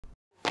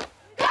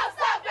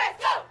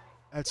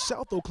At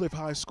South Oak Cliff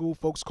High School,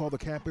 folks call the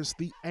campus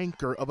the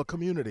anchor of a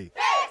community.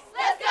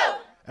 Let's go!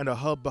 And a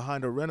hub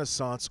behind a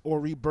renaissance or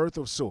rebirth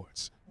of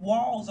sorts.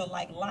 Walls are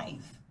like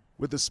life.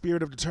 With the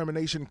spirit of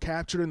determination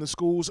captured in the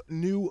school's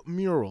new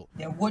mural.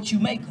 They're what you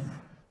make them.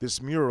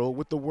 This mural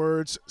with the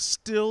words,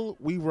 "Still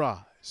We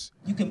Rise."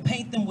 You can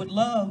paint them with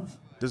love.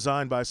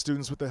 Designed by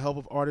students with the help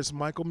of artist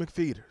Michael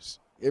McFeeters.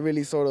 It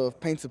really sort of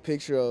paints a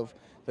picture of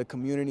the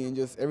community and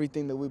just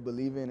everything that we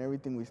believe in,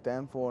 everything we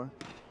stand for.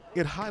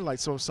 It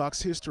highlights some of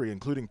SOC's history,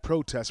 including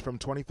protests from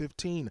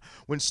 2015,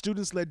 when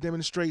students led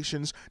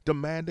demonstrations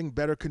demanding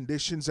better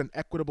conditions and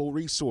equitable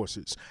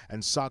resources,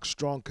 and SOC's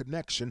strong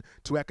connection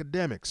to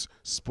academics,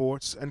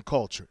 sports, and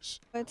cultures.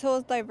 It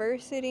tells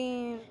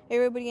diversity.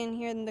 Everybody in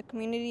here in the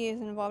community is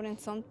involved in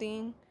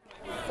something.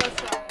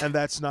 And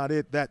that's not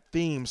it. That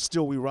theme,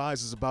 Still We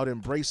Rise, is about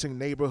embracing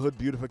neighborhood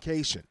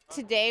beautification.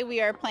 Today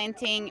we are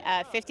planting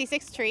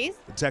 56 trees.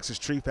 The Texas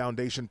Tree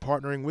Foundation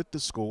partnering with the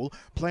school,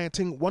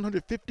 planting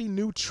 150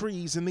 new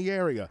trees in the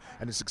area,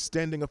 and it's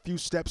extending a few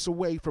steps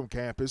away from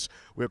campus,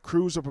 where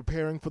crews are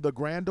preparing for the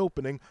grand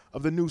opening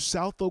of the new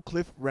South Oak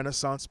Cliff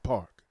Renaissance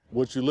Park.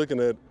 What you're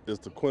looking at is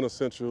the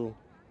quintessential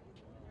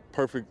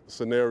perfect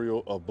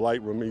scenario of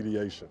blight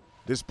remediation.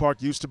 This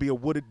park used to be a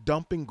wooded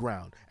dumping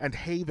ground and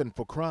haven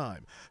for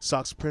crime.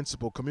 SOC's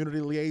principal, community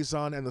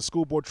liaison, and the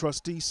school board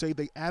trustees say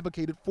they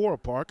advocated for a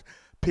park,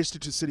 pitched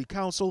it to city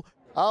council.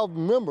 I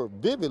remember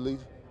vividly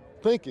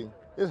thinking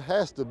it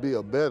has to be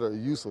a better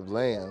use of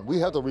land. We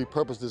have to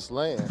repurpose this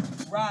land.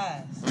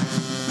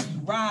 Rise,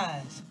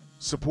 rise.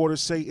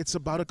 Supporters say it's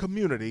about a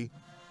community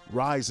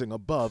rising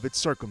above its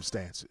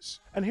circumstances.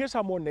 And here's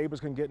how more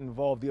neighbors can get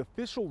involved. The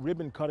official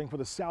ribbon cutting for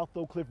the South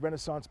Oak Cliff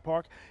Renaissance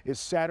Park is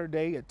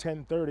Saturday at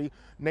 10:30.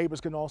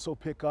 Neighbors can also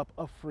pick up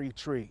a free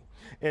tree.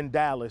 In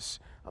Dallas,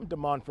 I'm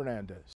Damon Fernandez.